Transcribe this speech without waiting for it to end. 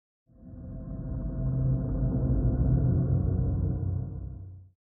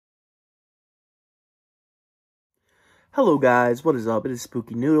Hello guys, what is up? It is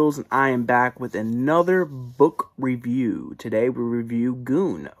Spooky Noodles, and I am back with another book review. Today we review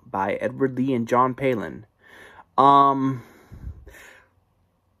Goon by Edward Lee and John Pelan. I'm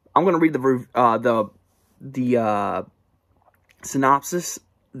gonna read the synopsis,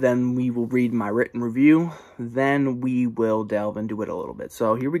 then we will read my written review, then we will delve into it a little bit.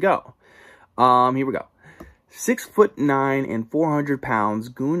 So here we go. 6'9" and 400 pounds,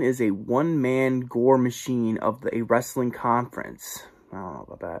 Goon is a one-man gore machine of a wrestling conference. I don't know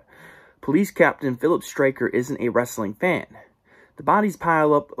about that. Police Captain Philip Stryker isn't a wrestling fan. The bodies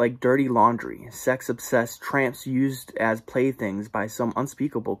pile up like dirty laundry, sex-obsessed tramps used as playthings by some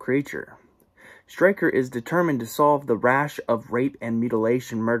unspeakable creature. Stryker is determined to solve the rash of rape and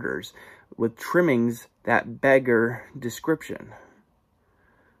mutilation murders with trimmings that beggar description.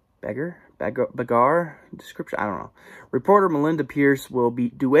 Beggar description? I don't know. Reporter Melinda Pierce will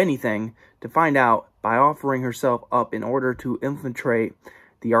do anything to find out by offering herself up in order to infiltrate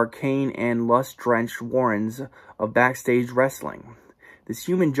the arcane and lust-drenched warrens of backstage wrestling. This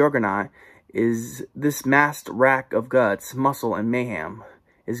human juggernaut is this masked rack of guts, muscle, and mayhem.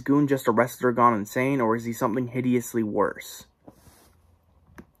 Is Goon just a wrestler gone insane, or is he something hideously worse?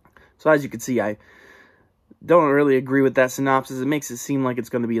 So as you can see, I don't really agree with that synopsis. It makes it seem like it's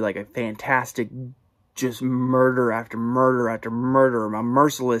going to be like a fantastic, just murder after murder after murder, a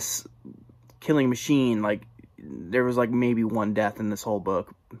merciless killing machine. Like, there was like maybe one death in this whole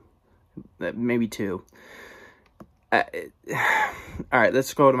book, maybe two. Alright,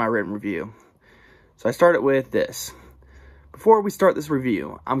 let's go to my written review. So I started with this. Before we start this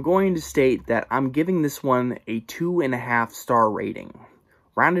review, I'm going to state that I'm giving this one a 2.5 star rating,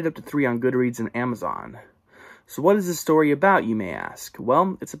 rounded up to 3 on Goodreads and Amazon. So what is this story about, you may ask?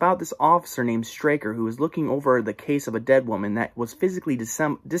 Well, it's about this officer named Stryker who is looking over the case of a dead woman that was physically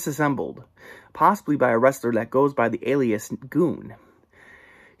disassembled, possibly by a wrestler that goes by the alias Goon.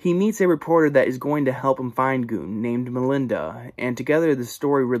 He meets a reporter that is going to help him find Goon, named Melinda, and together the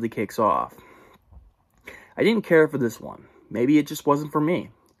story really kicks off. I didn't care for this one. Maybe it just wasn't for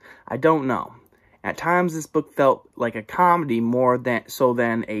me. I don't know. At times this book felt like a comedy more than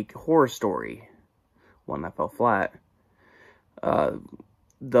a horror story. One that fell flat.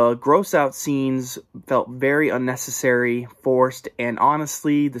 The gross out scenes felt very unnecessary, forced, and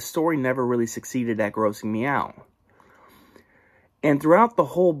honestly, the story never really succeeded at grossing me out. And throughout the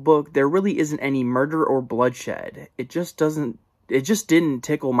whole book, there really isn't any murder or bloodshed. It just didn't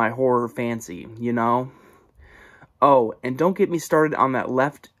tickle my horror fancy, you know? Oh, and don't get me started on that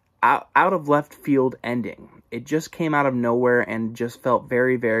out of left field ending. It just came out of nowhere and just felt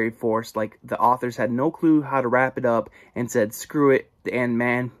very, very forced, like the authors had no clue how to wrap it up and said, screw it, and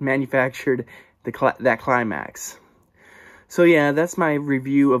manufactured that climax. So yeah, that's my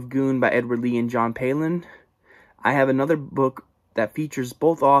review of Goon by Edward Lee and John Pelan. I have another book that features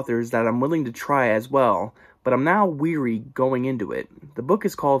both authors that I'm willing to try as well, but I'm now weary going into it. The book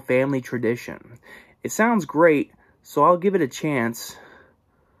is called Family Tradition. It sounds great, so I'll give it a chance,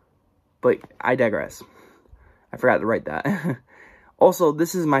 but I digress. I forgot to write that. Also,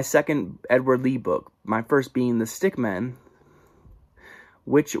 this is my second Edward Lee book, my first being The Stickmen,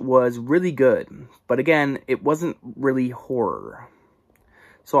 which was really good. But again, it wasn't really horror.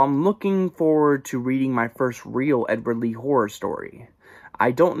 So I'm looking forward to reading my first real Edward Lee horror story.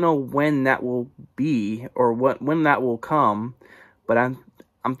 I don't know when that will be, or when that will come, but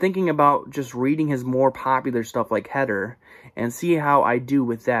I'm thinking about just reading his more popular stuff like Heather, and see how I do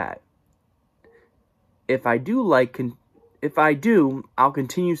with that. If I do, I'll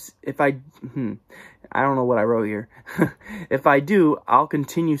continue. I don't know what I wrote here. If I do, I'll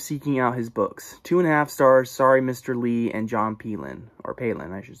continue seeking out his books. 2.5 stars. Sorry, Mr. Lee and John Pelan, or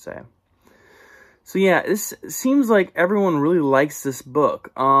Pelan, I should say. So yeah, this seems like everyone really likes this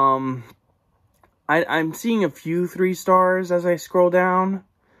book. I'm seeing a few 3 stars as I scroll down,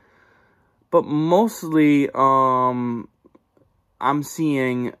 but mostly, I'm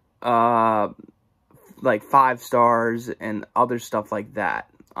seeing, like 5 stars and other stuff like that.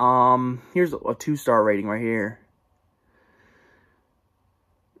 Here's a 2-star rating right here.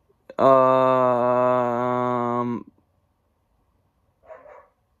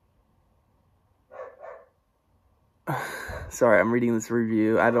 Sorry, I'm reading this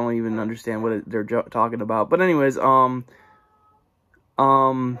review. I don't even understand what they're talking about. But anyways,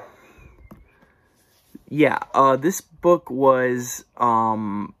 yeah, this book was,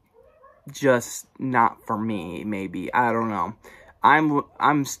 just not for me, maybe. I don't know.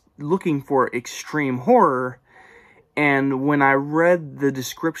 I'm looking for extreme horror, and when I read the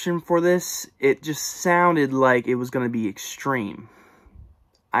description for this, it just sounded like it was going to be extreme.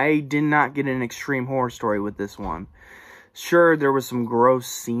 I did not get an extreme horror story with this one. Sure, there was some gross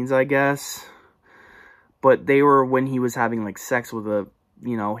scenes, I guess, but they were when he was having, like, sex with a,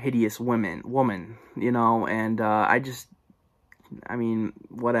 you know, hideous woman, you know, and, I mean,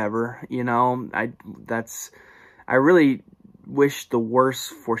 whatever, you know, I really wish the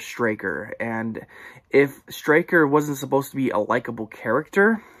worst for Straker, and if Straker wasn't supposed to be a likable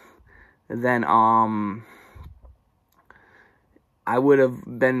character, then, I would have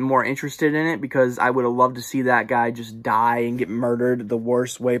been more interested in it, because I would have loved to see that guy just die and get murdered the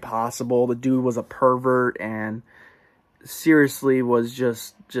worst way possible. The dude was a pervert, and seriously was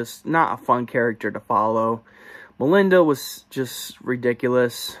just not a fun character to follow. Melinda was just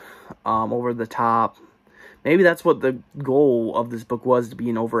ridiculous, over the top. Maybe that's what the goal of this book was, to be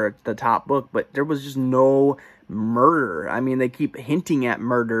an over-the-top book, but there was just no murder. I mean, they keep hinting at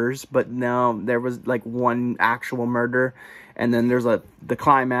murders, but no, there was, like, one actual murder, and then there's the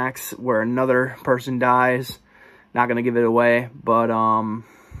climax where another person dies. Not gonna give it away, but,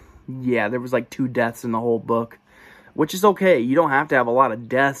 yeah, there was, like, 2 deaths in the whole book, which is okay. You don't have to have a lot of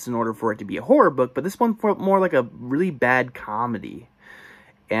deaths in order for it to be a horror book, but this one felt more like a really bad comedy.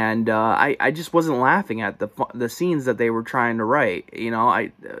 And I just wasn't laughing at the scenes that they were trying to write. You know,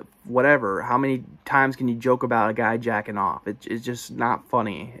 whatever. How many times can you joke about a guy jacking off? It's just not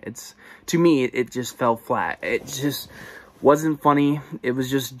funny. To me, it just fell flat. It just wasn't funny. It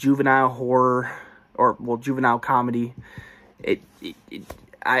was just juvenile horror, or, well, juvenile comedy.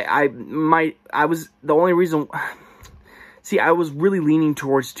 I was, the only reason... See, I was really leaning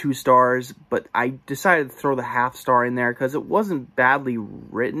towards 2 stars, but I decided to throw the half star in there because it wasn't badly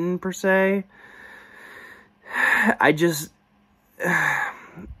written, per se. I just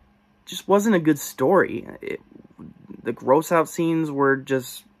wasn't a good story. The gross out scenes were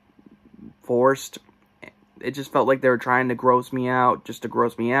just forced. It just felt like they were trying to gross me out, just to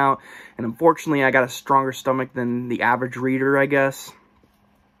gross me out. And unfortunately, I got a stronger stomach than the average reader, I guess.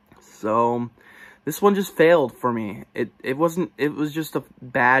 So... this one just failed for me. It was just a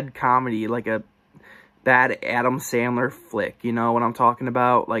bad comedy, like a bad Adam Sandler flick, you know what I'm talking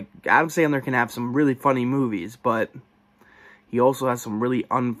about? Like, Adam Sandler can have some really funny movies, but he also has some really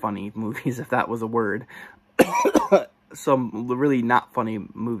unfunny movies, if that was a word. Some really not funny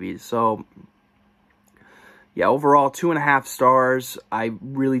movies. So, yeah, overall, 2.5 stars. I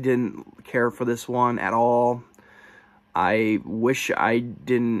really didn't care for this one at all. I wish I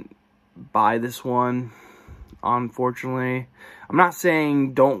didn't buy this one, unfortunately. I'm not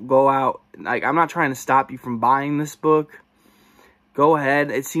saying don't go out, like, I'm not trying to stop you from buying this book. Go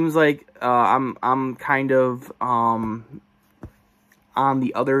ahead. It seems like I'm kind of on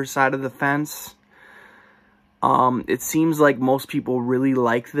the other side of the fence. It seems like most people really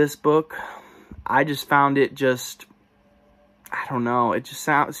like this book. I just found it just, I don't know, it just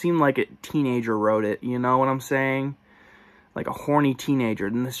seemed like a teenager wrote it, you know what I'm saying? Like a horny teenager.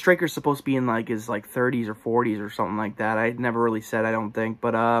 And the Straker's supposed to be in, like, his, like, 30s or 40s or something like that. I never really said, I don't think.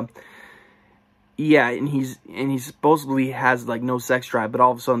 But, yeah, and he supposedly has, like, no sex drive, but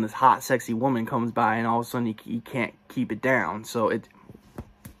all of a sudden this hot, sexy woman comes by, and all of a sudden he can't keep it down. So,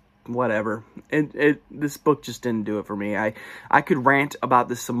 whatever. This book just didn't do it for me. I could rant about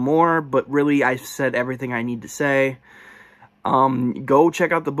this some more, but really, I've said everything I need to say. Go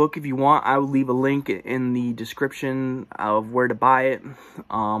check out the book if you want. I will leave a link in the description of where to buy it.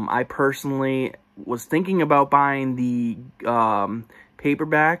 I personally was thinking about buying the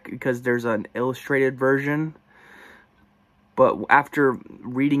paperback because there's an illustrated version. But after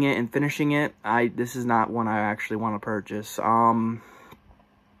reading it and finishing it, this is not one I actually want to purchase. I'm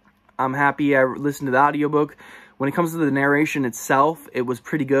happy I listened to the audiobook. When it comes to the narration itself, it was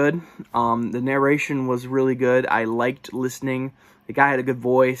pretty good. The narration was really good. I liked listening. The guy had a good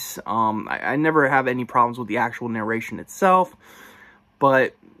voice. I never have any problems with the actual narration itself.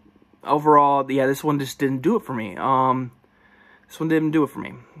 But overall, yeah, this one just didn't do it for me. This one didn't do it for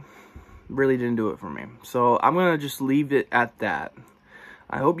me. Really didn't do it for me. So I'm going to just leave it at that.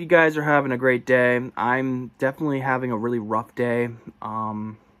 I hope you guys are having a great day. I'm definitely having a really rough day.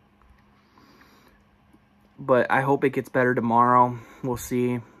 But I hope it gets better tomorrow. We'll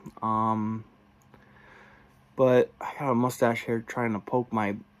see. But I got a mustache here trying to poke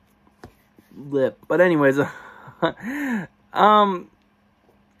my lip. But anyways,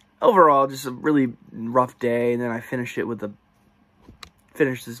 overall, just a really rough day. And then I finished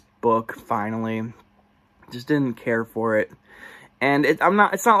this book finally. Just didn't care for it. And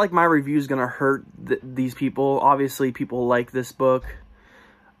it's not like my review is gonna hurt these people. Obviously, people like this book.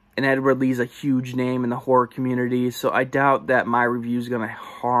 And Edward Lee's a huge name in the horror community, so I doubt that my review is going to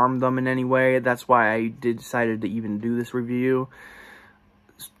harm them in any way. That's why I decided to even do this review.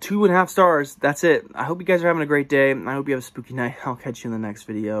 2.5 stars. That's it. I hope you guys are having a great day. I hope you have a spooky night. I'll catch you in the next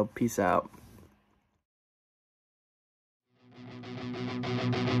video. Peace out.